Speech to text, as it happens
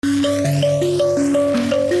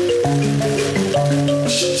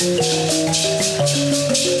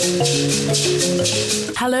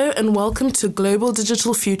and welcome to Global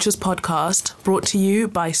Digital Futures podcast, brought to you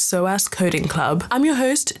by SOAS Coding Club. I'm your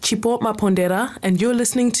host, Chipo Mapondera, and you're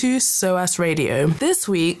listening to SOAS Radio. This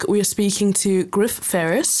week, we are speaking to Griff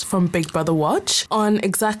Ferris from Big Brother Watch on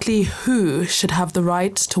exactly who should have the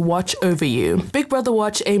right to watch over you. Big Brother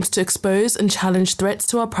Watch aims to expose and challenge threats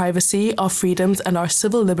to our privacy, our freedoms, and our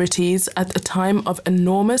civil liberties at a time of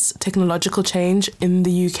enormous technological change in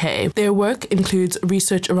the UK. Their work includes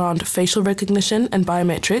research around facial recognition and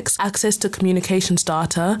biometrics, access to communications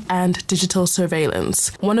data, and digital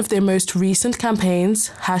surveillance. One of their most recent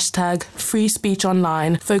campaigns,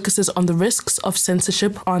 #FreeSpeechOnline, focuses on the risks of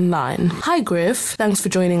censorship online. Hi Griff, thanks for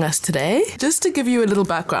joining us today. Just to give you a little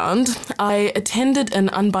background, I attended an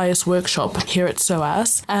unbiased workshop here at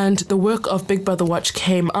SOAS, and the work of Big Brother Watch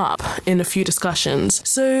came up in a few discussions.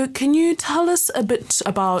 So can you tell us a bit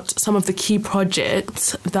about some of the key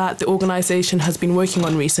projects that the organisation has been working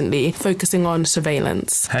on recently, focusing on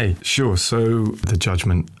surveillance? Hey, sure. So the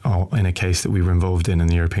judgment in a case that we were involved in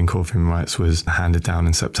the European Court of Human Rights was handed down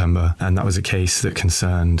in September, and that was a case that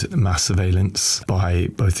concerned mass surveillance by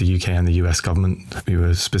both the UK and the US government. We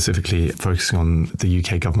were specifically focusing on the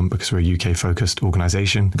UK government because we're a UK-focused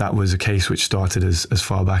organisation. That was a case which started as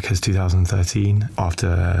far back as 2013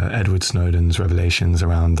 after Edward Snowden's revelations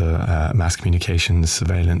around the mass communications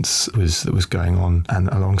surveillance that was going on, and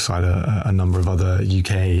alongside a number of other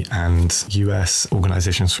UK and US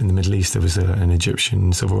organisations from the Middle East. There was an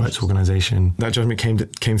Egyptian civil rights organisation. That judgment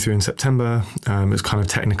came through in September. It was kind of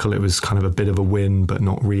technical. It was kind of a bit of a win, but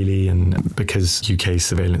not really. And because UK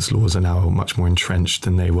surveillance laws are now much more entrenched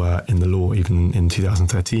than they were in the law even in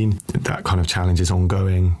 2013, that kind of challenge is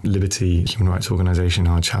ongoing. Liberty Human Rights Organisation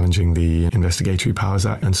are challenging the Investigatory Powers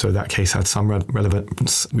Act, and so that case had some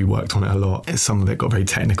relevance. We worked on it a lot. Some of it got very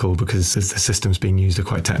technical because the systems being used are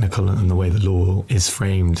quite technical, and the way the law is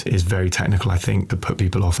framed is very technical, I think, to put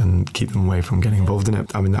people off and keep them away from getting involved in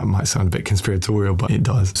it. I mean, that might sound a bit conspiratorial, but it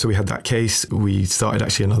does. So we had that case. We started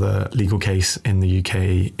actually another legal case in the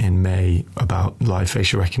UK in May about live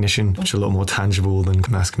facial recognition, which is a lot more tangible than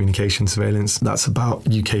mass communication surveillance. That's about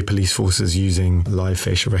UK police forces using live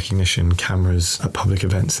facial recognition cameras at public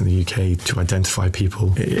events in the UK to identify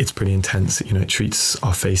people. It's pretty intense. It treats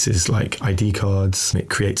our faces like ID cards. It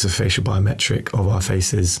creates a facial biometric of our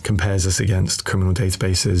faces, compares us against criminal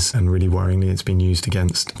databases, and really worryingly, it's been used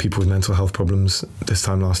against people with mental health problems. This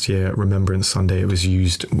time last year, at Remembrance Sunday, it was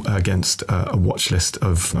used against a watch list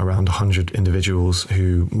of around 100 individuals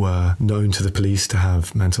who were known to the police to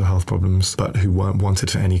have mental health problems, but who weren't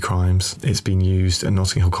wanted for any crimes. It's been used at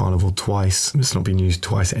Notting Hill Carnival twice. It's not been used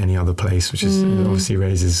twice at any other place, which is obviously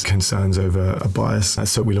raises concerns over a bias.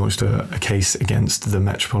 So we launched a case against the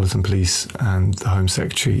Metropolitan Police and the Home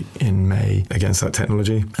Secretary in May against that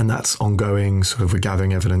technology, and that's ongoing. Sort of, we're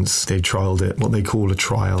gathering evidence. They've trialled it. What they call a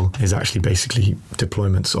trial is actually basically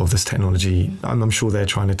deployments of this technology. I'm sure they're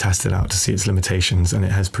trying to test it out to see its limitations, and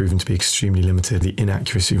it has proven to be extremely limited. The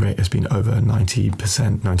inaccuracy rate has been over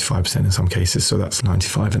 90%, 95% in some cases, so that's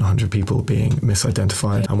 95 in 100 people being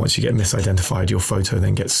misidentified. And once you get misidentified, your photo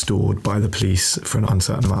then gets stored by the police for an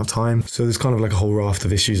uncertain amount of time. So there's kind of like a whole raft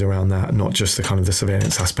of issues around that, not just the kind of the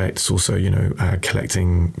surveillance aspect. It's also,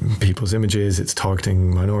 collecting people's images, it's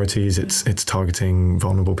targeting minorities, it's targeting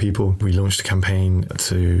vulnerable people. We launched a campaign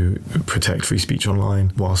to protect free speech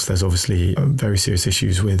online, whilst there's obviously very serious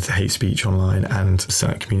issues with hate speech online and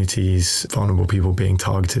certain communities, vulnerable people being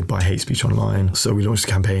targeted by hate speech online. So we launched a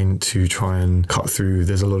campaign to try and cut through.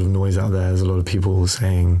 There's a lot of noise out there. There's a lot of people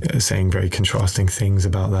saying very contrasting things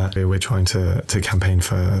about that. We're trying to campaign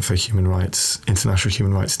for human rights, international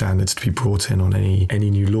human rights standards to be brought in on any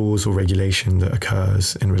new laws or regulation that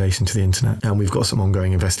occurs in relation to the internet. And we've got some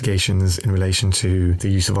ongoing investigations in relation to the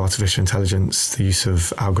use of artificial intelligence, the use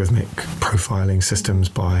of algorithmic profiling systems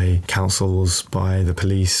by councils, by the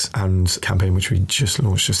police, and a campaign which we just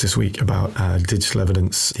launched just this week about digital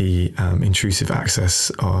evidence, the intrusive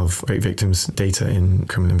access of rape victims' data in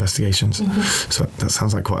criminal investigations. So that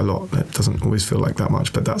sounds like quite a lot. It doesn't always feel like that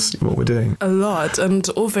much, but that's what we're doing. A lot, and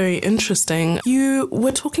all very interesting. You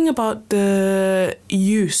were talking about the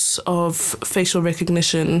use of facial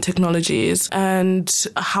recognition technologies and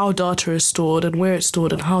how data is stored and where it's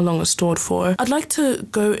stored and how long it's stored for. I'd like to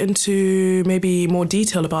go into maybe more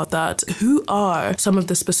detail about that. Who are some of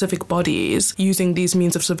the specific bodies using these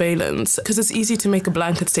means of surveillance? Because it's easy to make a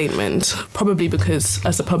blanket statement, probably because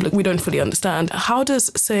as a public we don't fully understand. How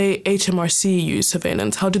does, say, HMRC use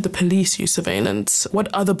surveillance? How do the police use surveillance? What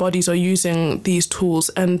other bodies are using these tools,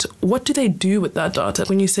 and what do they do with that data?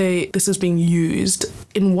 When you say this is being used,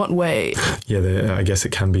 in what way? Yeah, I guess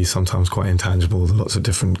it can be sometimes quite intangible. There are lots of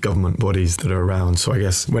different government bodies that are around. So I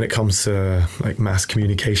guess when it comes to like mass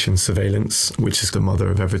communication surveillance, which is the mother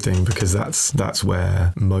of everything, because that's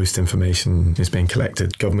where most information is being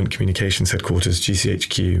collected. Government Communications Headquarters,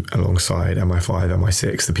 GCHQ, alongside MI5,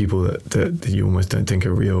 MI6, the people that you almost don't think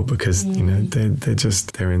are real, because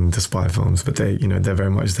they're in the spy films, but they're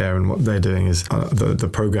very much there, and what they're doing is the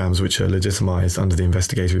programs which are legitimized under the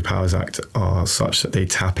Investigatory Powers Act are such that they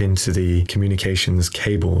tap into the communications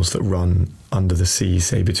cables that run under the sea,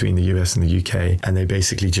 say between the US and the UK, and they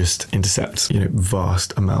basically just intercept,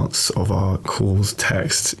 vast amounts of our calls,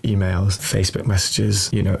 texts, emails, Facebook messages,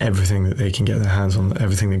 everything that they can get their hands on,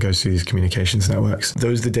 everything that goes through these communications networks.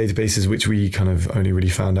 Those are the databases which we kind of only really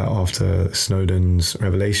found out after Snowden's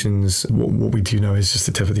revelations. What we do know is just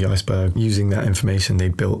the tip of the iceberg. Using that information, they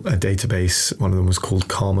built a database. One of them was called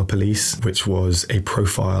Karma Police, which was a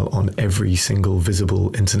profile on every single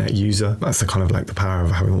visible internet user. That's the kind of like the power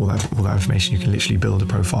of having all that information. You can literally build a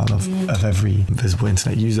profile of every visible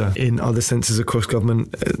internet user. In other senses across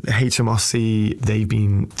government, HMRC, they've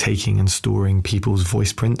been taking and storing people's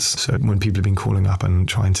voice prints. So when people have been calling up and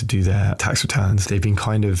trying to do their tax returns, they've been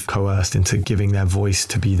kind of coerced into giving their voice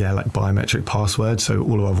to be their like biometric password. So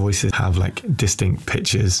all of our voices have like distinct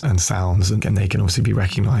pitches and sounds, and they can obviously be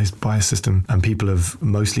recognized by a system. And people have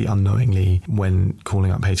mostly unknowingly, when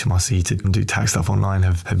calling up HMRC to do tax stuff online,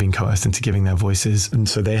 have been coerced into giving their voices. And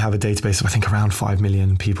so they have a database of, I think, around 5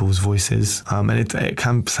 million people's voices. And it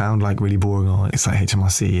can sound like really boring. It's like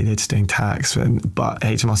HMRC, they're just doing tax. But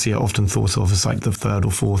HMRC are often thought of as like the third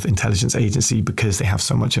or fourth intelligence agency, because they have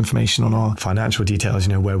so much information on our financial details,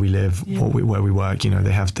 where we live, where we work.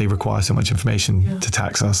 They require so much information to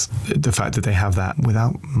tax us. The fact that they have that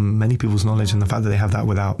without many people's knowledge, and the fact that they have that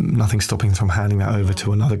without nothing stopping them from handing that over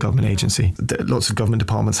to another government agency. Lots of government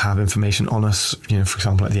departments have information on us, for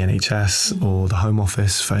example, like the NHS or the Home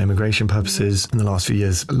Office for immigration purposes. In the last few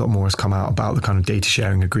years, a lot more has come out about the kind of data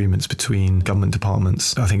sharing agreements between government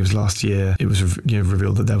departments. I think it was last year, it was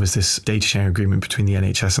revealed that there was this data sharing agreement between the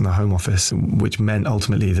NHS and the Home Office, which meant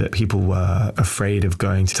ultimately that people were afraid of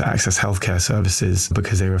going to access healthcare services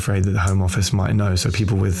because they were afraid that the Home Office might know. So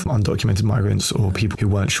people with undocumented migrants, or people who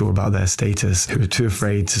weren't sure about their status, who were too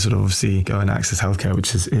afraid to sort of obviously go and access healthcare,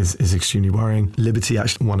 which is extremely worrying. Liberty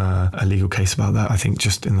actually won a legal case about that, I think,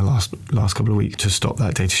 just in the last couple of weeks, to stop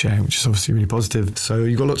that data sharing, which is obviously really positive. So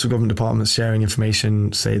you've got lots of government departments sharing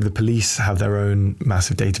information. Say the police have their own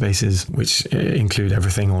massive databases, which include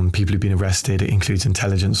everything on people who've been arrested. It includes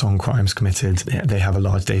intelligence on crimes committed. They have a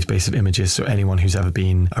large database of images. So anyone who's ever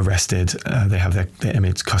been arrested, they have their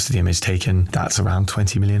custody image taken. That's around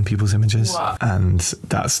 20 million people's images. Wow. And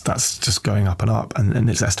that's just going up and up. And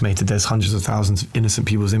it's estimated there's hundreds of thousands of innocent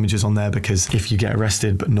people's images on there, because if you get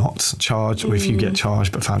arrested but not charged, or if you get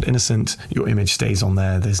charged but found innocent, your image stays on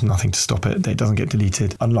there. There's nothing to stop it. It doesn't get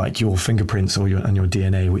deleted, unlike your fingerprints or your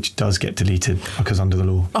DNA, which does get deleted because under the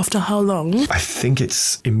law. After how long? I think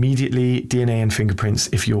it's immediately. DNA and fingerprints,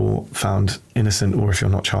 if you're found innocent or if you're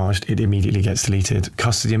not charged, it immediately gets deleted.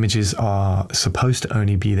 Custody images are supposed to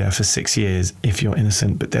only be there for 6 years if you're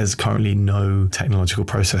innocent, but there's currently no technological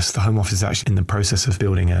process. The Home Office is actually in the process of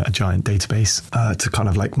building a giant database to kind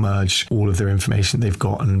of like merge all of their information they've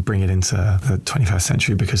got and bring it into the 21st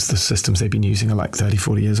century, because the systems they've been using are like 30,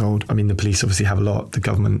 40 years old. I mean, the police obviously have a lot. The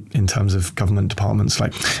government, in terms of government departments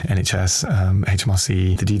like NHS,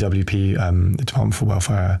 HMRC, the DWP, the Department for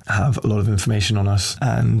Welfare, have a lot of information on us.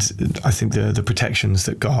 And I think the protections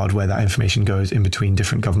that guard where that information goes in between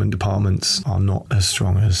different government departments are not as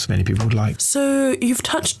strong as many people would like. So you've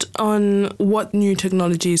touched on what new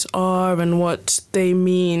technologies are and what they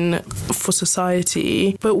mean for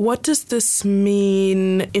society, but what does this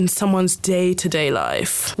mean in someone's day-to-day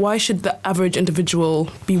life? Why should the average individual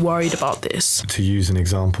be worried about this? To use an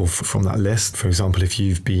example from that list, for example, if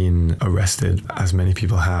you've been arrested, as many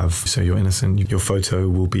people have, so you're innocent, your photo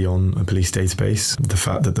will be on a police database. The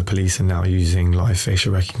fact that the police are now using live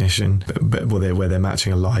facial recognition, where they're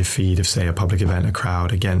matching a live feed of, say, a public event, a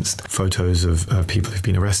crowd, against photos of people who've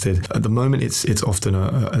been arrested. At the moment, it's often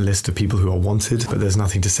a list of people who are wanted, but there's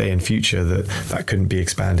nothing to say in future that couldn't be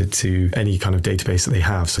expanded to any kind of database that they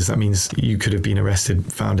have. So that means you could have been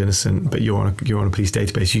arrested, found innocent, but you're on a police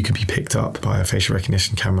database. You could be picked up by a facial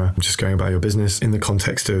recognition camera just going about your business. In the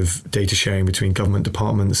context of data sharing between government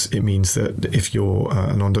departments, it means that if you're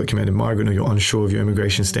an undocumented migrant or you're unsure of your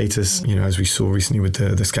immigration status, as we saw recently with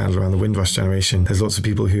the scandal around the Windrush generation, there's lots of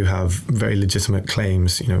people who have very legitimate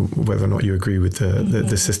claims, whether or not you agree with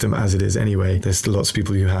the system as it is anyway. There's lots of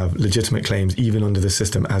people who have legitimate claims even under the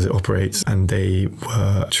system as it operates, and they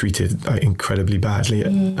were treated incredibly badly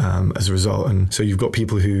as a result. And so you've got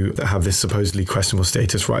people who have this supposedly questionable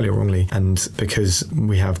status rightly or wrongly. And because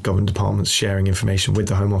we have government departments sharing information with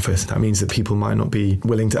the Home Office, that means that people might not be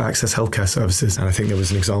willing to access healthcare services. And I think there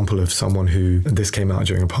was an example of someone who, this came out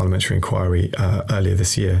during a parliamentary inquiry earlier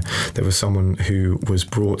this year, there was someone who was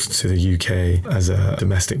brought to the UK as a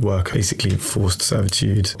domestic worker, basically forced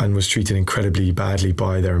servitude, and was treated incredibly badly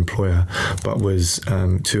by their employer, but was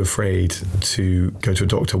too afraid to go to a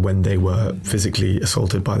doctor when they were physically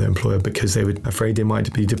assaulted by their employer because they were afraid they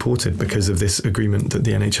might be deported because of this agreement that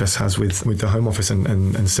the NHS has with the Home Office.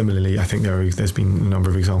 And similarly, I think there's been a number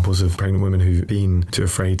of examples of pregnant women who've been too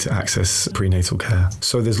afraid to access prenatal care.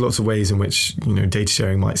 So there's lots of ways in which, data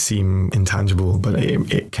sharing might seem intangible, but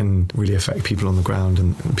it can really affect people on the ground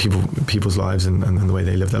and people's lives and the way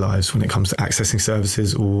they live their lives when it comes to accessing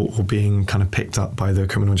services or being kind of picked up by the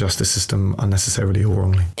criminal justice system unnecessarily or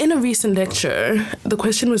wrongly. In a recent lecture, the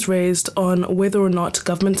question was raised on whether or not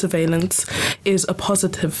government surveillance is a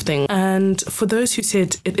positive thing. And for those who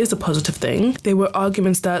said it is a positive thing, there were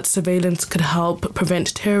arguments that surveillance could help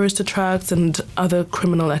prevent terrorist attacks and other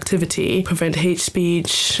criminal activity, prevent hate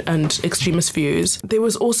speech and extremist views. There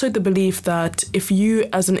was also the belief that if you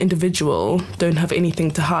as an individual don't have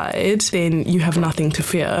anything to hide, then you have nothing to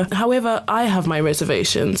fear. However, I have my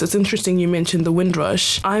reservations. It's interesting you mentioned the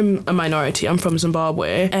Windrush. I'm a minority. I'm from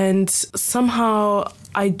Zimbabwe. And somehow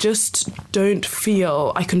I just don't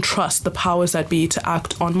feel I can trust the powers that be to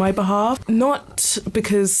act on my behalf. Not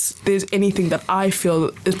because there's anything that I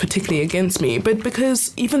feel is particularly against me, but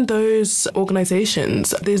because even those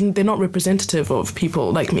organizations, they're not representative of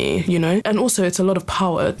people like me, And also it's a lot of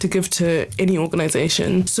power to give to any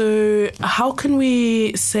organization. So how can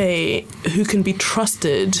we say who can be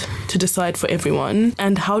trusted to decide for everyone?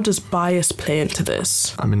 And how does bias play into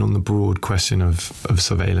this? I mean, on the broad question of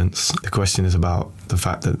surveillance, the question is about the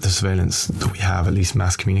fact that the surveillance that we have, at least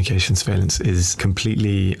mass communication surveillance, is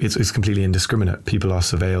completely indiscriminate. People are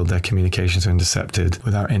surveilled, their communications are intercepted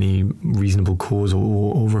without any reasonable cause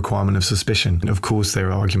or requirement of suspicion. And of course, there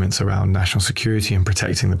are arguments around national security and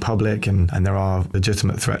protecting the public, and there are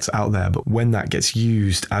legitimate threats out there. But when that gets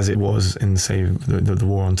used, as it was in, say, the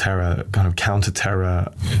war on terror, kind of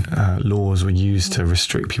counter-terror laws were used to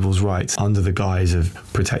restrict people's rights under the guise of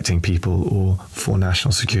protecting people or for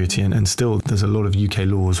national security. And still, there's a lot of UK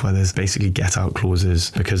laws where there's basically get-out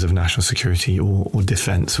clauses because of national security or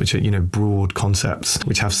defence, which are, broad concepts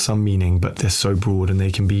which have some meaning, but they're so broad and they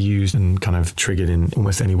can be used and kind of triggered in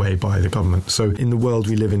almost any way by the government. So in the world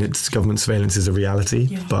we live in, government surveillance is a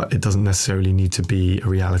reality, but it doesn't necessarily need to be a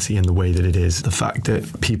reality in the way that it is. The fact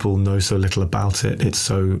that people know so little about it, it's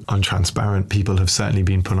so untransparent. People have certainly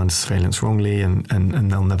been put under surveillance wrongly and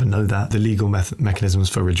they'll never know that. The legal mechanisms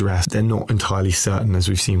for redress, they're not entirely certain, as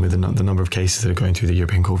we've seen with the number of cases that are going through the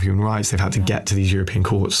European Court of Human Rights. They've had to get to these European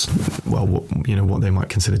courts, what they might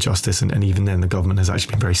consider justice, and even then the government has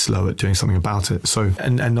actually been very slow at doing something about it. So,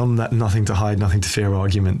 and on that nothing to hide, nothing to fear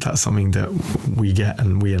argument, that's something that we get,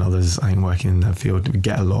 and we and others, I think, working in that field, we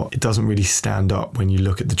get a lot. It doesn't really stand up when you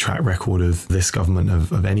look at the track record of this government,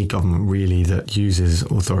 of any government really, that uses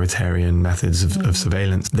authoritarian methods of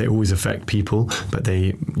surveillance. They always affect people, but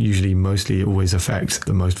they usually mostly always affect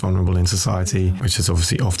the most vulnerable in society, which is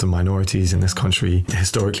obviously often minorities in this country.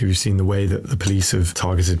 Historically, we've seen the way that the police have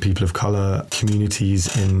targeted people of colour,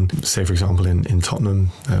 communities in, say, for example, in Tottenham.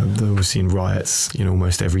 We've seen riots,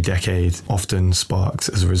 almost every decade, often sparked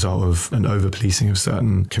as a result of an over-policing of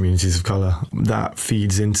certain communities of colour. That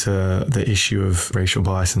feeds into the issue of racial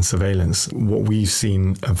bias and surveillance. What we've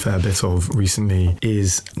seen a fair bit of recently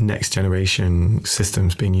is next-generation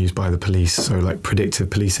systems being used by the police, so like predictive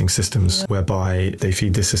policing systems, whereby they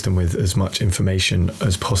feed the system with as much information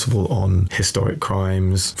as possible on historic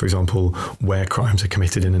crimes, for example, where crimes are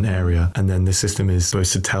committed in an area, and then the system is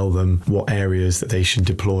supposed to tell them what areas that they should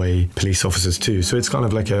deploy police officers to. So it's kind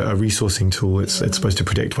of like a resourcing tool. It's supposed to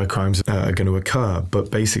predict where crimes are going to occur,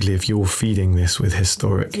 but basically if you're feeding this with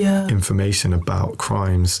historic information about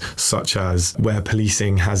crimes, such as where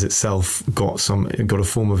policing has itself got a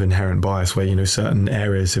form of inherent bias, where certain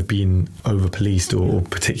areas have been over-policed or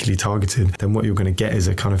particularly targeted, then what you're going to get is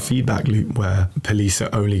a kind of feedback loop where police are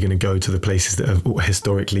only going to go to the places that have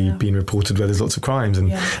historically been reported where there's lots of crimes,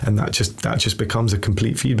 and that just becomes a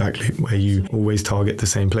complete feedback loop where you always target the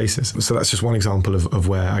same places. So that's just one example of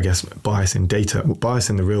where, I guess, bias in data, bias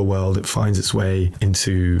in the real world, it finds its way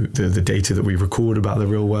into the data that we record about the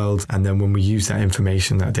real world, and then when we use that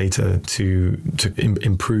information, that data to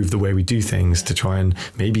improve the way we do things, to try and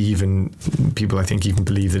maybe even people, I think, even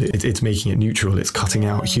believe that it's making it neutral, it's cutting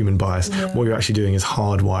out human bias. What you're actually doing is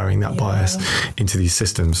hardwiring that bias into these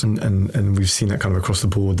systems, and we've seen that kind of across the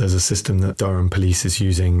board. There's a system that Durham Police is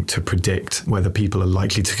using to predict whether people are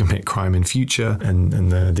likely to commit crime in future.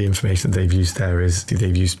 And the information that they've used there is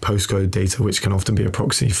they've used postcode data, which can often be a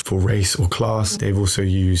proxy for race or class. They've also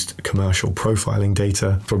used commercial profiling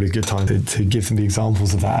data. Probably a good time to give some of the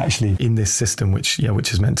examples of that actually in this system, which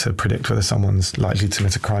is meant to predict whether someone's likely to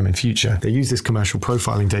commit a crime in future. They use this commercial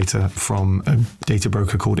profiling data from a data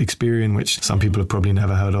broker called Experian, which some people have probably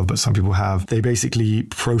never heard of, but some people have. They basically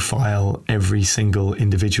profile every single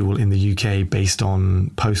individual in the UK based on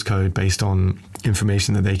postcode, based on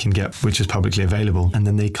information that they can get, which is publicly available. And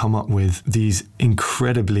then they come up with these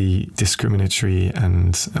incredibly discriminatory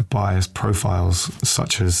and biased profiles,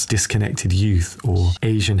 such as disconnected youth or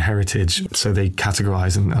Asian heritage. So they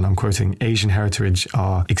categorize, and I'm quoting, Asian heritage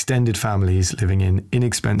are extended families living in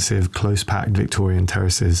inexpensive, close-packed Victorian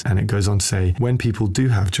terraces. And it goes on to say, when people do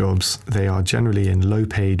have jobs, they are generally in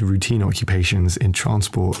low-paid routine occupations in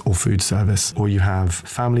transport or food service. Or you have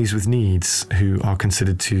families with needs who are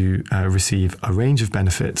considered to receive a range of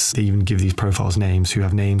benefits. They even give these profiles names, who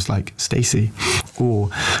have names like Stacey, or,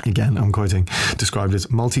 again, I'm quoting, described as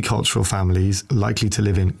multicultural families likely to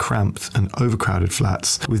live in cramped and overcrowded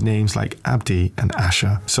flats with names like Abdi and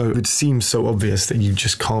Asha. So it seems so obvious that you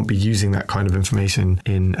just can't be using that kind of information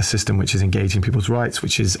in a system which is engaging people's rights,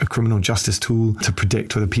 which is a criminal justice tool to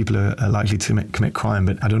predict whether people are likely to commit crime.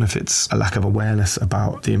 But I don't know if it's a lack of awareness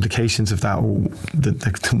about the implications of that, or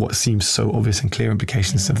what seems so obvious and clear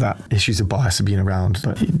implications of that. Issues of bias are being around,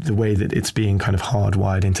 but the way that it's being kind of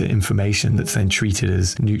hardwired into information that's then treated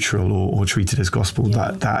as neutral or treated as gospel,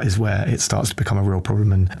 that is where it starts to become a real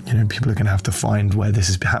problem. And people are going to have to find where this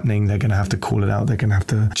is happening. They're going to have to call it out. They're going to have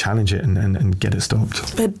to challenge it and get it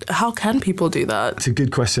stopped. But how can people do that? It's a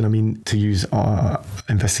good question. I mean, to use our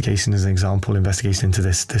investigation as an example, investigation into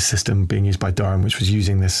this system being used by Durham, which was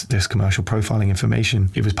using this commercial profiling information,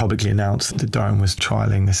 it was publicly announced that Durham was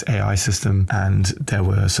trialing this AI system, and there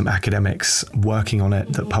were some academics working on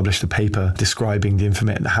it that published a paper describing the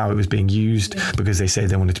information, how it was being used, because they say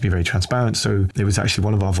they wanted to be very transparent. So there was actually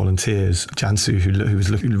one of our volunteers, Jansu, who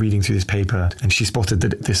was reading through this paper, and she spotted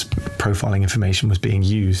that this profiling information was being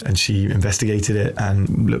used, and she investigated it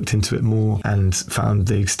and looked into it more and found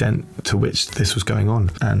the extent to which this was going on.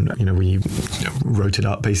 And we wrote it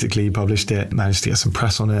up, basically published it, managed to get some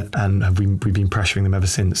press on it, and we've been pressuring them ever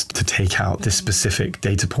since to take out this specific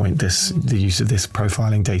data point, the use of this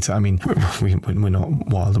profiling data. I mean, we're not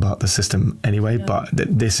wild about the system anyway, but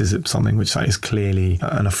this is something which is clearly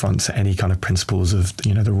an affront to any kind of principles of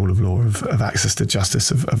the rule of law, of access to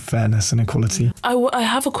justice, of fairness and equality. I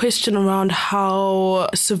have a question around how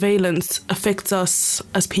surveillance affects us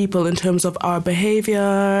as people in terms of our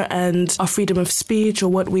behavior and our freedom of speech, or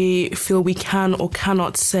what we feel we can or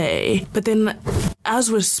cannot say. But then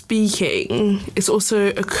as we're speaking, it's also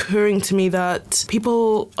occurring to me that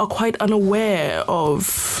people are quite unaware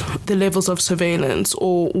of the levels of surveillance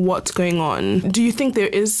or what's going on. Do you think there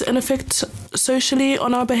is an effect socially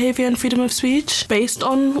on our behavior and freedom of speech based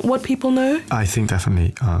on what people know? I think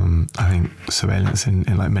definitely. I think surveillance in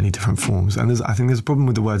like many different forms. And I think there's a problem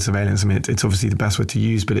with the word surveillance. I mean, it's obviously the best word to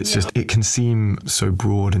use, but it's just, it can seem so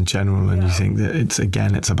broad and general, and you think that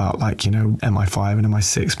it's about like, MI5 and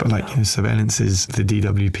MI6, but surveillance is the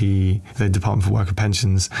DWP, the Department for Work and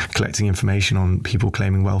Pensions, collecting information on people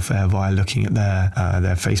claiming welfare via looking at their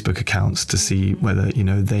Facebook accounts to see whether,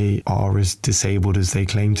 they are as disabled as they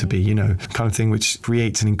claim to be, kind of thing, which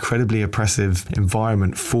creates an incredibly oppressive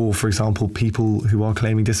environment for example, people who are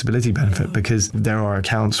claiming disability benefit, because there are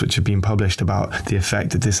accounts which have been published about the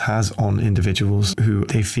effect that this has on individuals who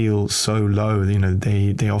they feel so low.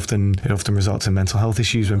 It often results in mental health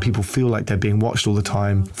issues when people feel like they're being watched all the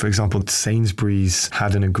time. For example, Sainsbury's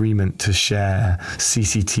had an agreement to share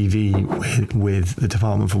CCTV with the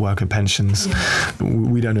Department for Work and Pensions.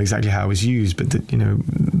 We don't know exactly how it was used, but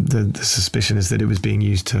the suspicion is that it was being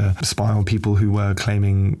used to spy on people who were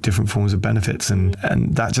claiming different forms of benefits, and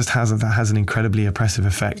that just has an incredibly oppressive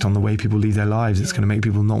effect on the way people live their lives. It's going to make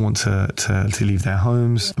people not want to leave their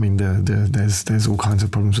homes. I mean, there's all kinds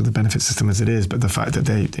of problems with the benefit system as it is, but the fact that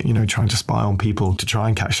they trying to spy on people to try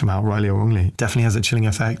and catch them out rightly or wrongly definitely has a chilling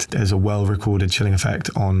effect. There's a well-recorded chilling effect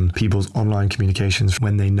on people's online communications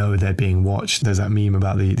when they know they're being watched. There's that meme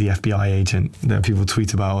about the FBI agent that people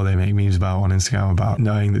tweet about, or they make memes about on Instagram, about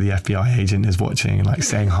knowing that the FBI agent is watching and like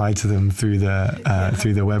saying hi to them through the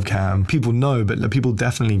webcam. People know, but people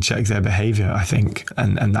definitely check their behavior, I think,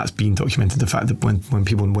 and that's been documented. The fact that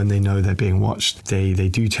when they know they're being watched, they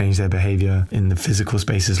do change their behavior in the physical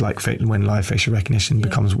spaces, like when live facial recognition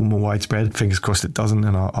becomes more widespread. Fingers crossed it doesn't,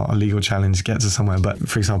 and our legal challenge gets us somewhere. But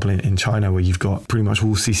for example, in China, where you've got pretty much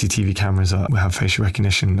all CCTV cameras have facial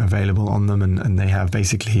recognition available on them, and they have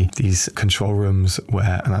basically these control rooms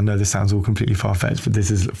where, and I know this sounds all completely far-fetched, but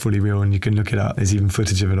this is fully real and you can look it up. There's even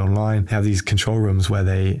footage of it online. They have these control rooms where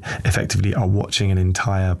they effectively are watching an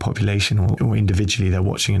entire population, or individually they're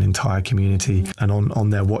watching an entire community. And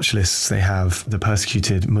on their watch lists, they have the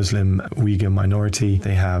persecuted Muslim Uyghur minority,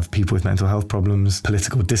 they have people with mental health problems,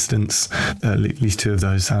 political dissidents. At least two of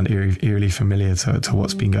those sound eerily familiar to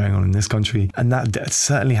what's been going on in this country. And that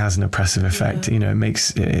certainly has an oppressive effect. You know,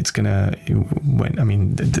 that's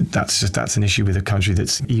an issue with a country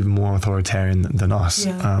that's even more authoritarian than us,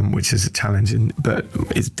 which is a challenge. But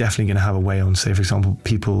it's definitely going to have a way on, say, for example,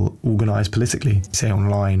 people organise politically. Say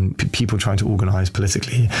online, people trying to organise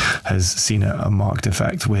politically has seen a marked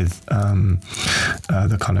effect with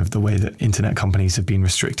the way that internet companies have been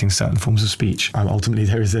restricting certain forms of speech. Ultimately,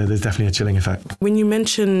 there's definitely a chilling effect. When you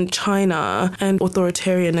mention China and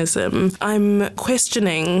authoritarianism, I'm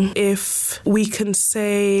questioning if we can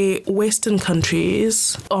say Western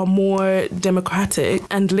countries are more democratic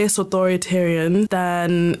and less authoritarian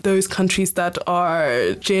than those countries that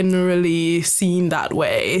are generally seen that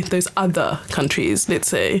way, those other countries, let's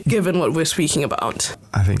say, given what we're speaking about.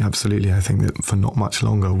 I think absolutely. I think that for not much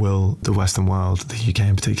longer will the Western world, the UK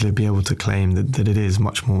in particular, be able to claim that it is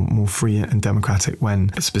much more free and democratic,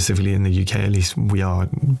 when specifically in the UK at least we are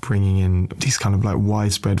bringing in these kind of like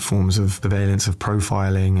widespread forms of surveillance, of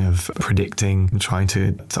profiling, of predicting, trying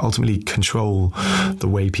to ultimately control the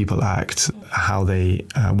way people act, how they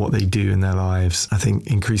what they do in their lives. I think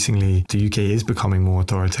increasingly the UK is becoming more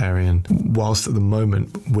authoritarian, whilst at the moment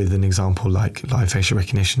with an example like live facial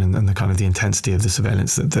recognition and the kind of the intensity of the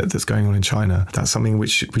surveillance that's going on in China, that's something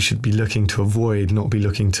which we should be looking to avoid, not be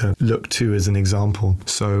looking to look to as an example.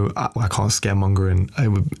 So I can't scaremonger, and I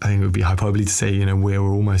think it would be hyperbole to say, we're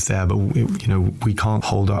almost there, but we can't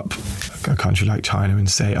hold up a country like China and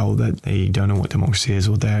say, that they don't know what democracy is,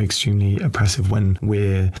 or they're extremely oppressive, when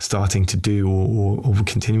we're starting to do or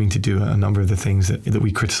continuing to do a number of the things that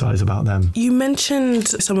we criticize about them. You mentioned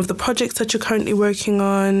some of the projects that you're currently working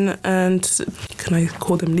on, and can I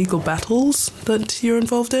call them legal battles that you're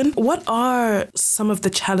involved in? What are some of the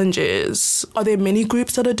challenges? Are there many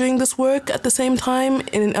groups that are doing this work at the same time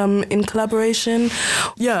in collaboration?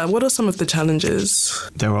 Yeah, what are some of the challenges?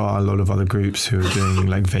 There are a lot of other groups who are doing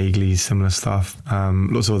like vaguely similar stuff.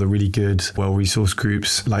 Lots of other really good, well-resourced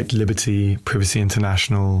groups like Liberty, Privacy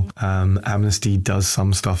International, Amnesty does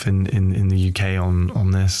some stuff in the UK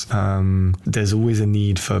on this. There's always a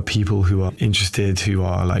need for people who are interested, who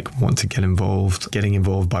are want to get involved. Getting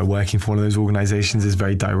involved by working for one of those organizations is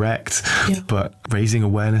very direct, but raising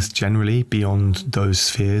awareness generally beyond those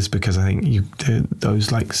spheres, because I think those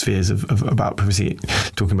spheres of about privacy,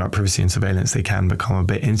 talking about privacy and surveillance, they can become a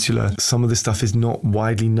bit insular. Some of this stuff is not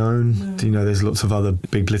widely known. There's lots of other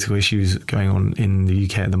big political issues going on in the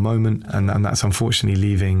UK at the moment, and that's unfortunately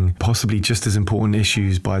leaving possibly just as important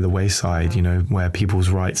issues by the wayside, where people's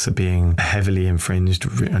rights are being heavily infringed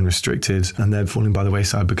and restricted, and they're falling by the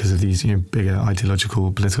wayside because of these bigger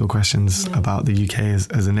ideological political questions about the UK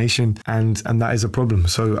as a nation, and that is a problem.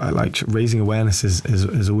 So raising awareness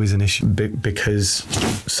is always an issue, because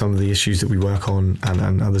some of the issues that we work on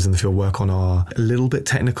and others in the field work on are a little bit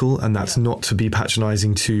technical, and that's not to be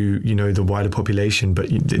patronizing to the wider population, but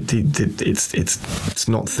it's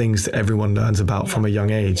not things that everyone learns about from a young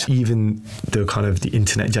age. Even the kind of the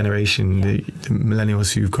internet generation, the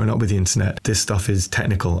millennials who've grown up with the internet, this stuff is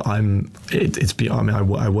technical. I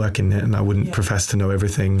work in it, and I wouldn't profess to know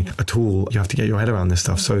everything at all. You have to get your head around this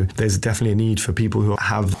stuff. So there's definitely a need for people who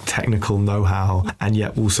have technical know-how and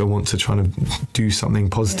yet also want to try to do something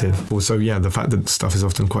positive. Also, the fact that stuff is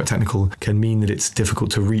often quite technical can mean that it's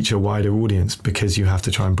difficult to reach a wider audience, because you have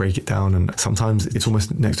to try and break it down, and sometimes it's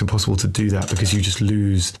almost next to impossible to do that, because you just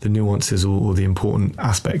lose the nuances or the important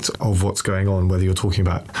aspects of what's going on, whether you're talking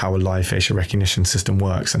about how a live facial recognition system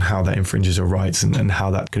works and how that infringes your rights, and how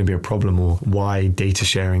that's going to be a problem, or why data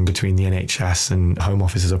sharing between the NHS and Home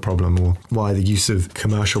Office is a problem, or why the use of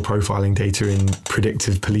commercial profiling data in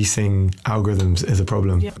predictive policing algorithms is a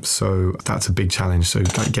problem. So that's a big challenge. So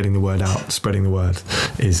getting the word out, spreading the word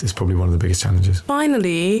is probably one of the biggest challenges.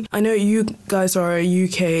 Finally, I know you guys are a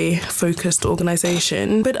UK-focused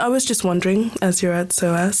organisation, but I was just wondering, as you're at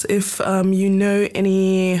SOAS, if you know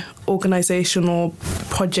any organisational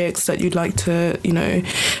projects that you'd like to,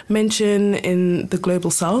 mention in the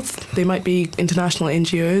global south. They might be international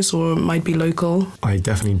NGOs or might be local. I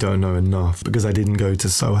definitely don't know enough, because I didn't go to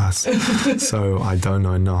SOAS, so I don't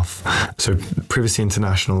know enough. So Privacy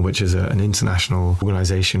International, which is an international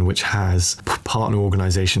organisation which has partner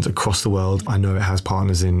organisations across the world. I know it has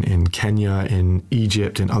partners in Kenya, in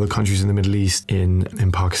Egypt, in other countries in the Middle East. In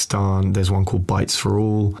Pakistan, there's one called Bytes for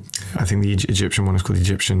All. I think the Egyptian one is called the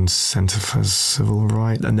Egyptian Center for Civil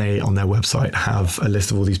Rights. And they, on their website, have a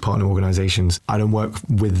list of all these partner organizations. I don't work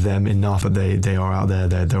with them enough, but they are out there.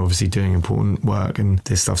 They're obviously doing important work, and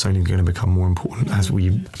this stuff's only going to become more important as we,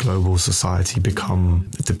 global society, become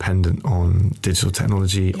dependent on digital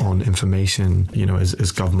technology, on information,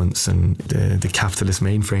 as governments and the capitalist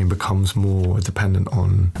mainframe becomes more dependent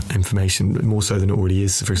on information, more so than it already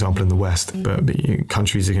is, for example, in the West. But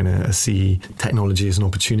countries are going to see technology as an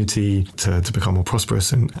opportunity to become more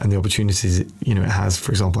prosperous, and the opportunities, it has,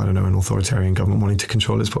 for example, an authoritarian government wanting to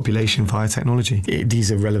control its population via technology.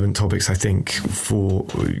 These are relevant topics, I think, for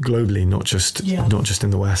globally, not just in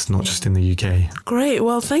the West, not just in the UK. Great.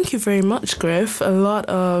 Well, thank you very much, Griff. A lot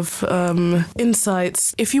of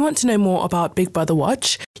insights. If you want to know more about Big Brother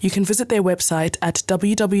Watch, you can visit their website at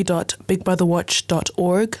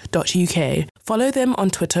www.bigbrotherwatch.org.uk. Follow them on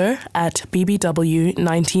Twitter at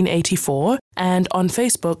BBW1984 and on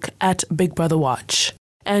Facebook at Big Brother Watch.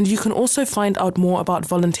 And you can also find out more about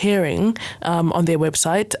volunteering on their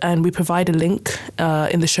website, and we provide a link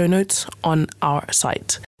in the show notes on our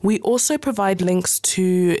site. We also provide links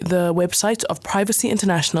to the websites of Privacy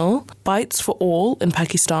International, Bytes for All in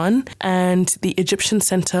Pakistan, and the Egyptian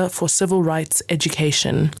Center for Civil Rights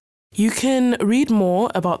Education. You can read more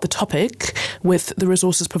about the topic with the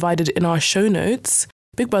resources provided in our show notes.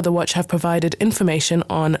 Big Brother Watch have provided information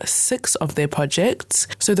on 6 of their projects.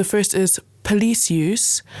 So the first is police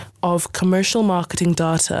use of commercial marketing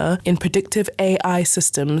data in predictive AI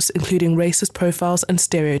systems, including racist profiles and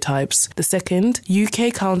stereotypes. The second,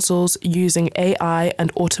 UK councils using AI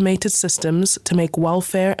and automated systems to make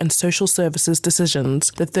welfare and social services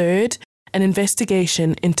decisions. The third, an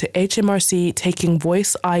investigation into HMRC taking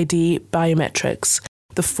voice ID biometrics.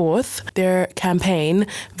 The fourth, their campaign,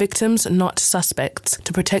 Victims Not Suspects,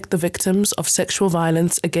 to protect the victims of sexual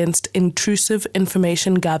violence against intrusive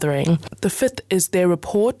information gathering. The fifth is their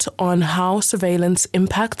report on how surveillance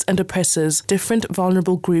impacts and oppresses different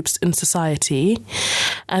vulnerable groups in society,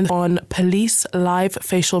 and on police live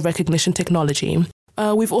facial recognition technology.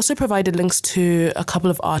 We've also provided links to a couple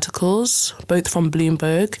of articles, both from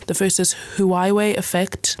Bloomberg. The first is Huawei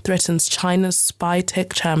Effect Threatens China's Spy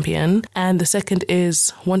Tech Champion. And the second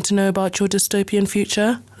is Want to know about your dystopian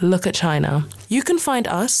future? Look at China. You can find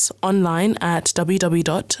us online at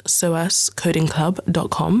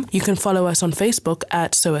www.soascodingclub.com. You can follow us on Facebook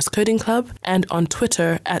at SOAS Coding Club and on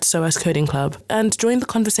Twitter at SOAS Coding Club. And join the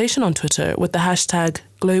conversation on Twitter with the hashtag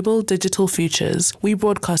Global Digital Futures. We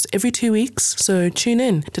broadcast every 2 weeks, so tune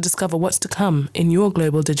in to discover what's to come in your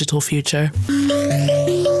global digital future.